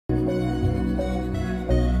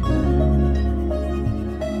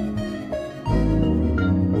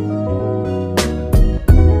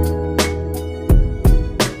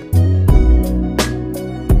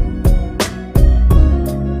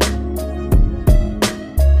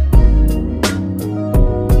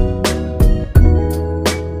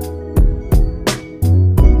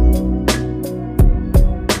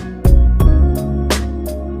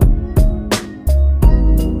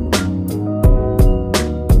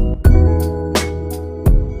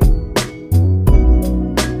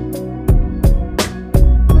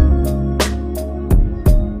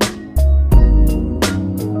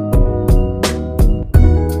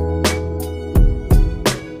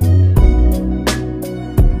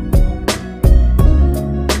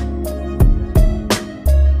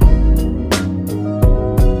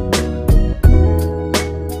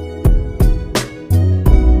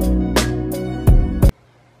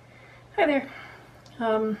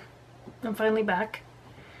I'm finally back.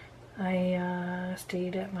 I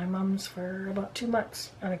stayed at my mom's for about 2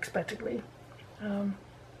 months, unexpectedly. Um,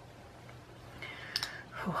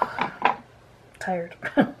 Tired.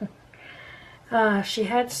 She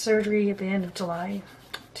had surgery at the end of July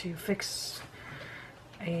to fix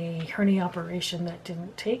a hernia operation that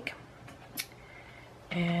didn't take.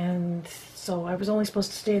 And so I was only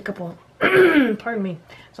supposed to stay a couple, pardon me,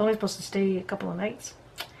 I was only supposed to stay a couple of nights.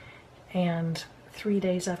 And 3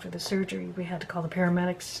 days after the surgery, we had to call the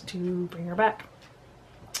paramedics to bring her back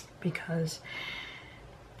because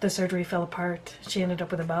the surgery fell apart. She ended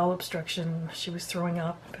up with a bowel obstruction. She was throwing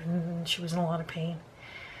up and she was in a lot of pain.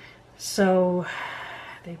 So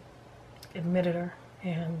they admitted her,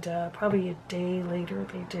 and probably a day later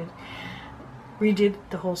they redid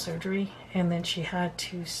the whole surgery, and then she had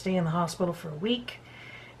to stay in the hospital for a week,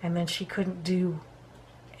 and then she couldn't do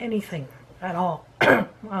anything at all.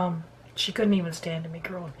 She couldn't even stand to make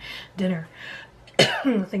her own dinner,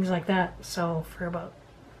 things like that. So for about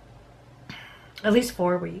at least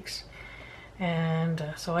 4 weeks, and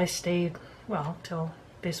so I stayed, well, till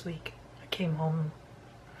this week. I came home.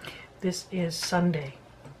 This is Sunday,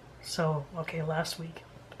 so okay, last week,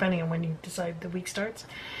 depending on when you decide the week starts.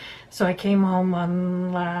 So I came home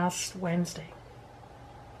on last Wednesday.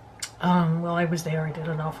 Well, I was there. I did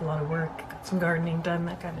an awful lot of work, got some gardening done,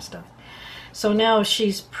 that kind of stuff. So now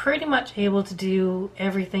she's pretty much able to do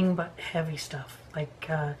everything but heavy stuff. Like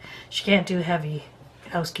she can't do heavy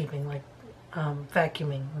housekeeping, like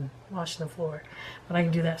vacuuming and washing the floor. But I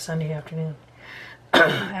can do that Sunday afternoon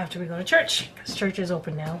after we go to church, because church is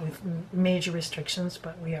open now with major restrictions,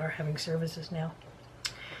 but we are having services now.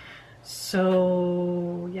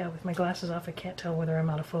 So yeah, with my glasses off, I can't tell whether I'm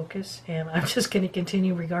out of focus, and I'm just going to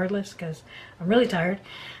continue regardless because I'm really tired.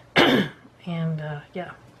 And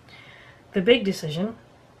yeah, the big decision,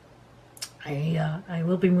 I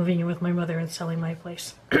will be moving in with my mother and selling my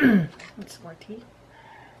place. Some more tea.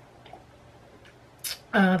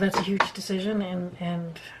 That's a huge decision,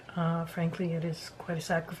 and frankly, it is quite a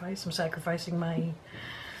sacrifice. I'm sacrificing my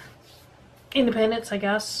independence, I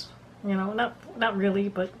guess. You know, not really,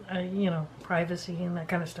 but you know, privacy and that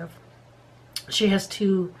kind of stuff. She has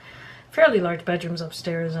 2 fairly large bedrooms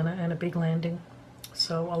upstairs and a big landing,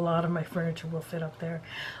 so a lot of my furniture will fit up there.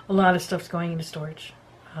 A lot of stuff's going into storage.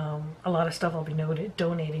 A lot of stuff I'll be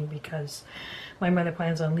donating because my mother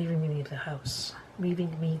plans on leaving me the house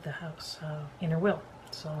in her will.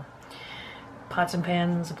 So pots and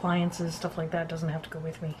pans, appliances, stuff like that doesn't have to go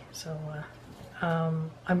with me. So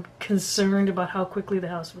I'm concerned about how quickly the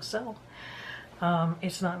house will sell.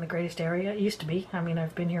 It's not in the greatest area. It used to be. I mean,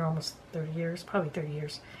 I've been here almost 30 years, probably 30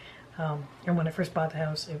 years. And when I first bought the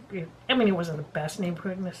house, I mean, it wasn't the best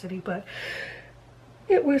neighborhood in the city, but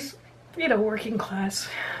it was, you know, working class,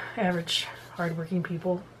 average, hardworking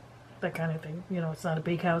people, that kind of thing. You know, it's not a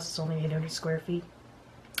big house. It's only 800 square feet,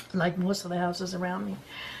 like most of the houses around me.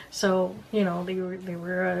 So, you know, they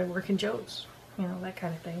were working Joes, you know, that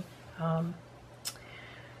kind of thing.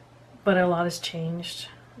 But a lot has changed.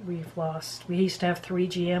 We used to have 3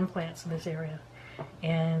 GM plants in this area,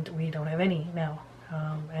 and we don't have any now.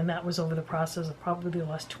 And that was over the process of probably the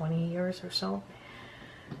last 20 years or so.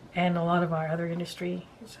 And a lot of our other industry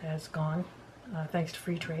has gone, thanks to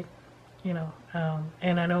free trade, you know.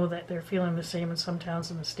 And I know that they're feeling the same in some towns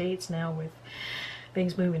in the States now with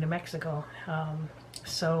things moving to Mexico.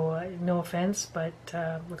 So no offense, but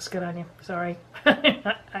looks good on you. Sorry.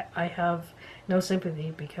 I have no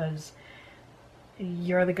sympathy because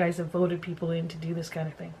you're the guys that voted people in to do this kind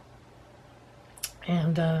of thing.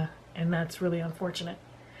 And that's really unfortunate.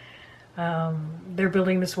 They're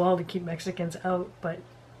building this wall to keep Mexicans out, but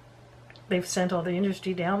they've sent all the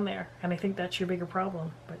industry down there, and I think that's your bigger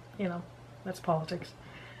problem. But, you know, that's politics.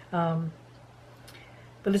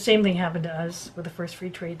 But the same thing happened to us with the first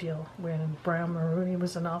free trade deal when Brian Mulroney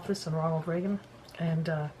was in office and Ronald Reagan. And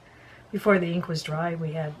before the ink was dry,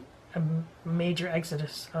 we had a major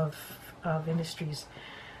exodus of industries,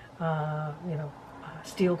 you know,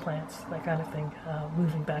 steel plants, that kind of thing,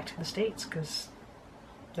 moving back to the States because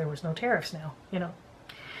there was no tariffs now, you know.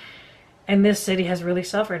 And this city has really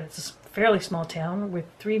suffered. It's a fairly small town with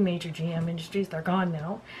 3 major GM industries. They're gone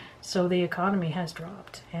now. So the economy has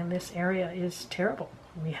dropped, and this area is terrible.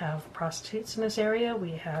 We have prostitutes in this area.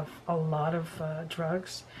 We have a lot of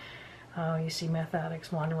drugs. You see meth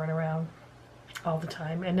addicts wandering around all the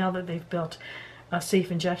time. And now that they've built a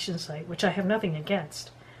safe injection site, which I have nothing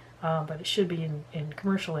against, but it should be in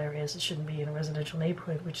commercial areas. It shouldn't be in a residential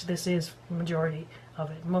neighborhood, which this is the majority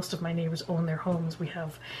of it. Most of my neighbors own their homes. We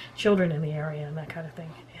have children in the area and that kind of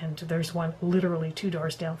thing. And there's one literally 2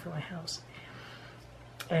 doors down from my house.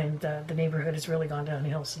 And the neighborhood has really gone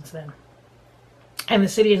downhill since then. And the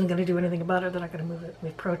city isn't going to do anything about it. They're not going to move it.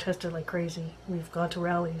 We've protested like crazy. We've gone to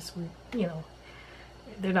rallies.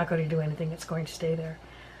 They're not going to do anything. It's going to stay there.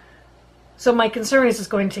 So my concern is it's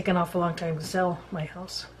going to take an awful long time to sell my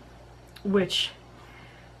house, which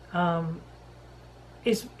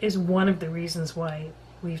is one of the reasons why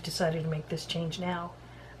we've decided to make this change now.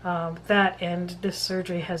 That and this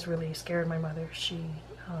surgery has really scared my mother. She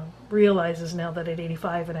realizes now that at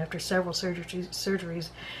 85 and after several surgeries,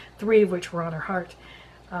 3 of which were on her heart,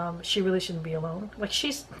 she really shouldn't be alone. Like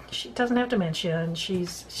she doesn't have dementia and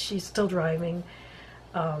she's still driving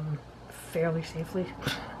fairly safely,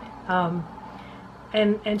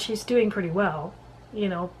 and she's doing pretty well,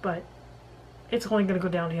 but it's only going to go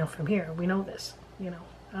downhill from here. We know this,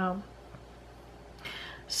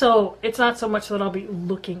 So it's not so much that I'll be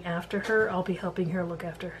looking after her, I'll be helping her look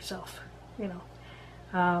after herself,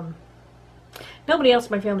 Nobody else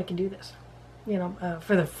in my family can do this,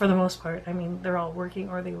 for the most part. I mean, they're all working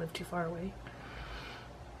or they live too far away.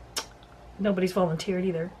 Nobody's volunteered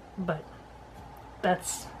either, but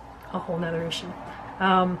that's a whole nother issue.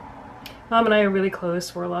 Mom and I are really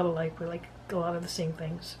close. We're a lot alike. We like a lot of the same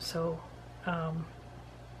things. So I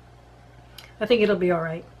think it'll be all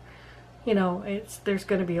right. There's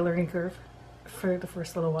going to be a learning curve for the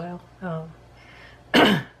first little while.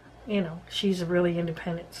 She's a really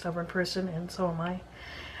independent, stubborn person, and so am I.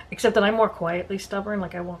 Except that I'm more quietly stubborn.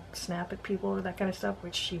 Like, I won't snap at people or that kind of stuff,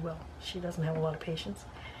 which she will. She doesn't have a lot of patience.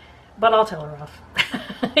 But I'll tell her off.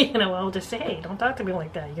 I'll just say, hey, don't talk to me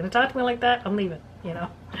like that. You're going to talk to me like that? I'm leaving,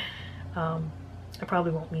 I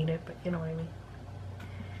probably won't mean it, but you know what I mean.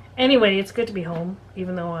 Anyway, it's good to be home,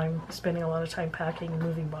 even though I'm spending a lot of time packing and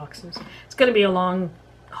moving boxes. It's going to be a long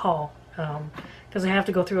haul, because I have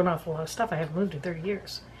to go through an awful lot of stuff. I haven't moved in 30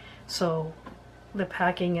 years. So the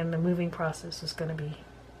packing and the moving process is going to be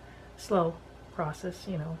a slow process,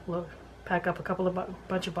 pack up a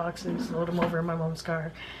bunch of boxes, load them over in my mom's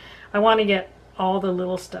car. I want to get all the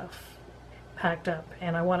little stuff packed up,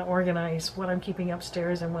 and I want to organize what I'm keeping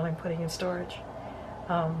upstairs and what I'm putting in storage.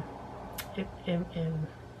 What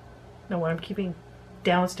I'm keeping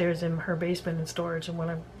downstairs in her basement in storage and what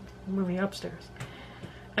I'm moving upstairs.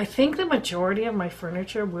 I think the majority of my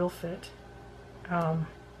furniture will fit,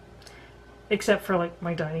 except for like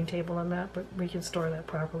my dining table and that, but we can store that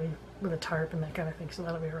properly with a tarp and that kind of thing, so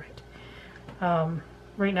that'll be alright.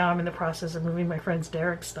 Right now I'm in the process of moving my friend's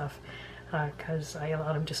Derek's stuff, because I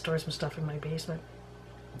allowed him to store some stuff in my basement.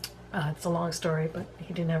 It's a long story, but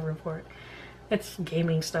he didn't have room for it. It's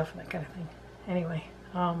gaming stuff and that kind of thing. Anyway,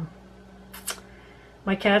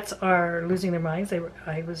 my cats are losing their minds.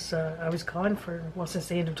 I was gone since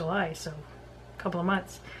the end of July, so a couple of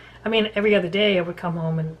months. I mean, every other day I would come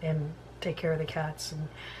home and take care of the cats and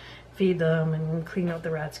feed them and clean out the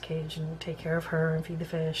rat's cage and take care of her and feed the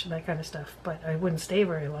fish and that kind of stuff. But I wouldn't stay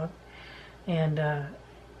very long. And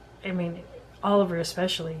I mean, Oliver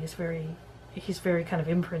especially he's very kind of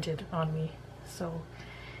imprinted on me. So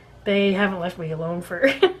they haven't left me alone for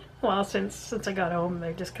a while since I got home.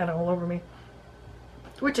 They're just kind of all over me,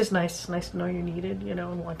 which is nice. It's nice to know you're needed,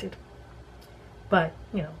 and wanted. But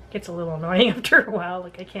it gets a little annoying after a while.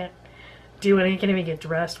 Like, I can't do anything. I can't even get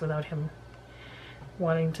dressed without him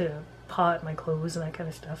wanting to paw at my clothes and that kind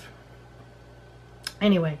of stuff.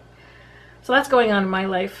 Anyway, so that's going on in my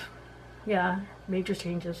life. Yeah, major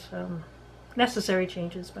changes, necessary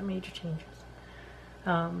changes, but major changes.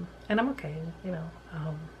 And I'm okay,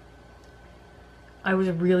 I was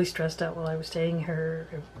really stressed out while I was staying here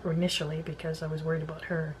initially because I was worried about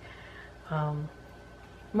her.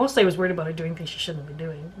 Mostly I was worried about her doing things she shouldn't be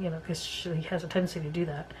doing, because she has a tendency to do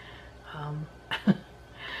that.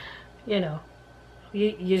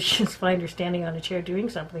 You just find her standing on a chair doing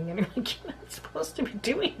something and you're like, you're not supposed to be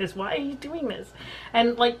doing this. Why are you doing this?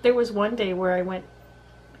 And like, there was one day where I went,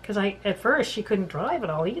 because at first she couldn't drive at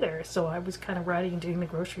all either, so I was kind of riding and doing the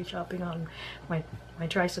grocery shopping on my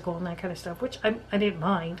tricycle and that kind of stuff, which I didn't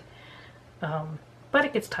mind, but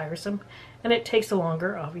it gets tiresome and it takes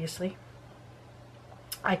longer, obviously.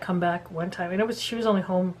 I come back one time, and she was only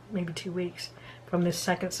home maybe 2 weeks from this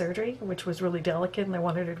second surgery, which was really delicate, and I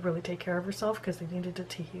wanted her to really take care of herself because they needed it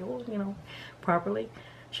to heal, properly.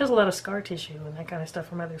 She has a lot of scar tissue and that kind of stuff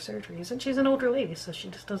from other surgeries, and she's an older lady, so she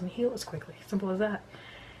just doesn't heal as quickly. Simple as that.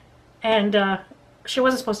 And she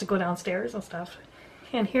wasn't supposed to go downstairs and stuff.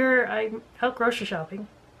 And here I'm out grocery shopping,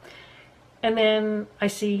 and then I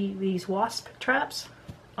see these wasp traps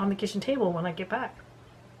on the kitchen table when I get back.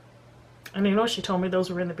 And she told me those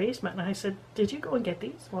were in the basement, and I said, did you go and get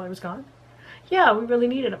these while I was gone? Yeah, we really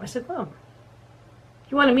needed them. I said, Mom,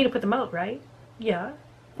 you wanted me to put them out, right? Yeah.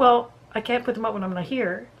 Well, I can't put them up when I'm not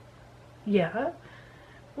here. Yeah.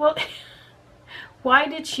 Well, why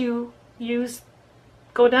did you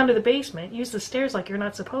go down to the basement, use the stairs like you're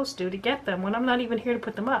not supposed to get them when I'm not even here to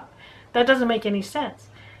put them up? That doesn't make any sense.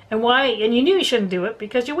 And why? And you knew you shouldn't do it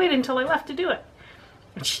because you waited until I left to do it.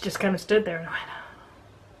 And she just kind of stood there and I went,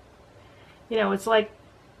 you know, it's like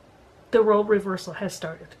the role reversal has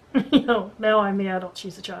started. You know, now I'm the adult,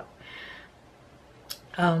 she's the child.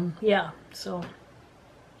 Yeah, so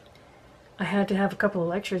I had to have a couple of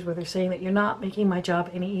lectures where they're saying that you're not making my job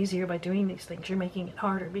any easier by doing these things. You're making it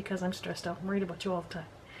harder because I'm stressed out and worried about you all the time.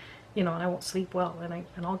 You know, and I won't sleep well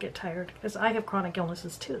and I'll get tired because I have chronic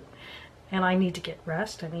illnesses too. And I need to get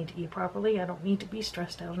rest. I need to eat properly. I don't need to be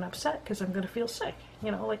stressed out and upset because I'm going to feel sick.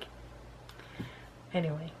 You know, like,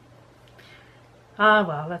 anyway.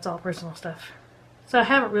 Well, that's all personal stuff. So I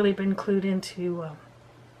haven't really been clued into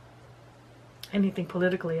anything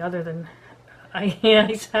politically other than I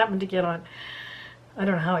happened to get on, I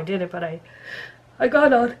don't know how I did it, but I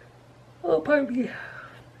got on, pardon me,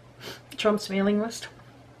 Trump's mailing list.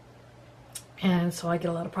 And so I get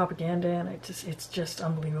a lot of propaganda, and it's just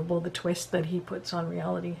unbelievable. The twist that he puts on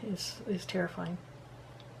reality is terrifying.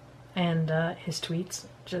 And his tweets,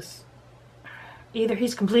 just either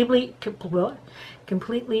he's completely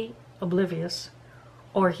oblivious,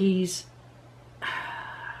 or he's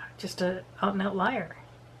just an out-and-out liar.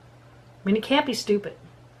 I mean, he can't be stupid.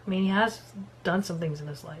 I mean, he has done some things in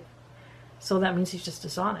his life. So that means he's just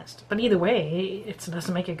dishonest. But either way, it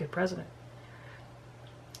doesn't make a good president.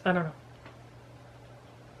 I don't know.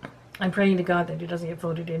 I'm praying to God that he doesn't get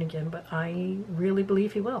voted in again, but I really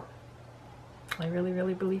believe he will. I really,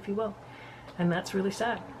 really believe he will. And that's really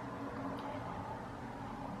sad.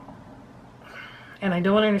 And I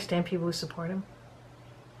don't understand people who support him.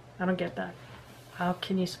 I don't get that. How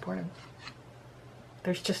can you support him?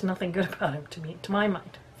 There's just nothing good about him to my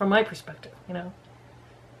mind, from my perspective, you know.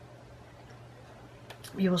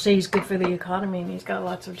 You will say he's good for the economy and he's got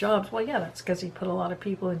lots of jobs. Well, yeah, that's because he put a lot of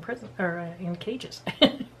people in prison, or in cages.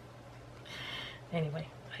 Anyway,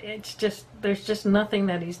 it's just, there's just nothing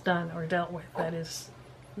that he's done or dealt with that is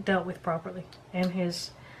dealt with properly. And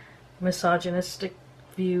his misogynistic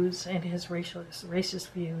views and his racist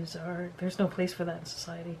views there's no place for that in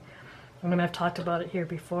society. I mean, I've talked about it here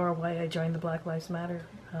before, why I joined the Black Lives Matter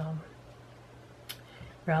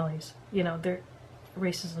rallies. You know,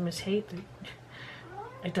 racism is hate.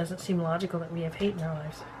 It doesn't seem logical that we have hate in our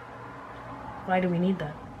lives. Why do we need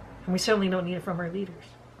that? And we certainly don't need it from our leaders.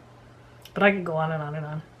 But I could go on and on and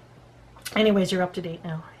on. Anyways, you're up to date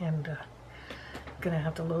now, and I'm gonna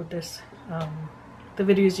have to load this. The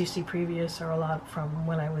videos you see previous are a lot from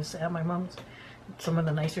when I was at my mom's. Some of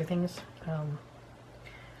the nicer things.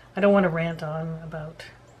 I don't want to rant on about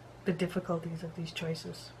the difficulties of these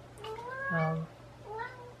choices. I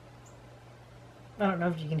don't know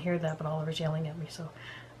if you can hear that, but Oliver's yelling at me, so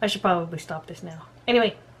I should probably stop this now.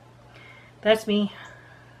 Anyway, that's me.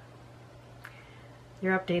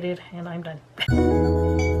 You're updated, and I'm done.